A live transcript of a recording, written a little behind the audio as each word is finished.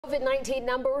COVID-19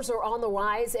 numbers are on the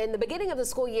rise and the beginning of the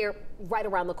school year right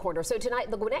around the corner. So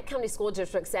tonight, the Gwinnett County School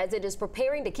District says it is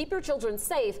preparing to keep your children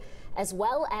safe as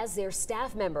well as their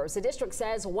staff members. The district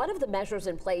says one of the measures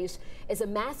in place is a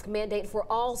mask mandate for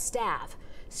all staff.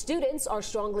 Students are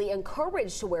strongly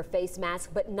encouraged to wear face masks,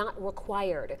 but not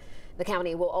required. The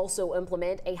county will also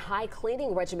implement a high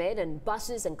cleaning regimen in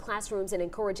buses and classrooms and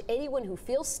encourage anyone who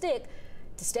feels sick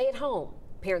to stay at home.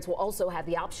 Parents will also have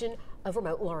the option of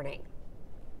remote learning.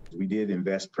 We did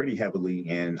invest pretty heavily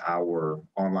in our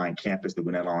online campus, the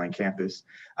Gwinnett Online Campus.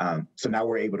 So now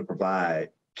we're able to provide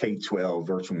K-12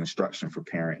 virtual instruction for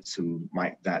parents who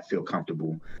might not feel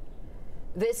comfortable.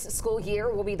 This school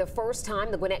year will be the first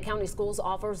time the Gwinnett County Schools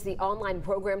offers the online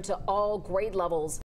program to all grade levels.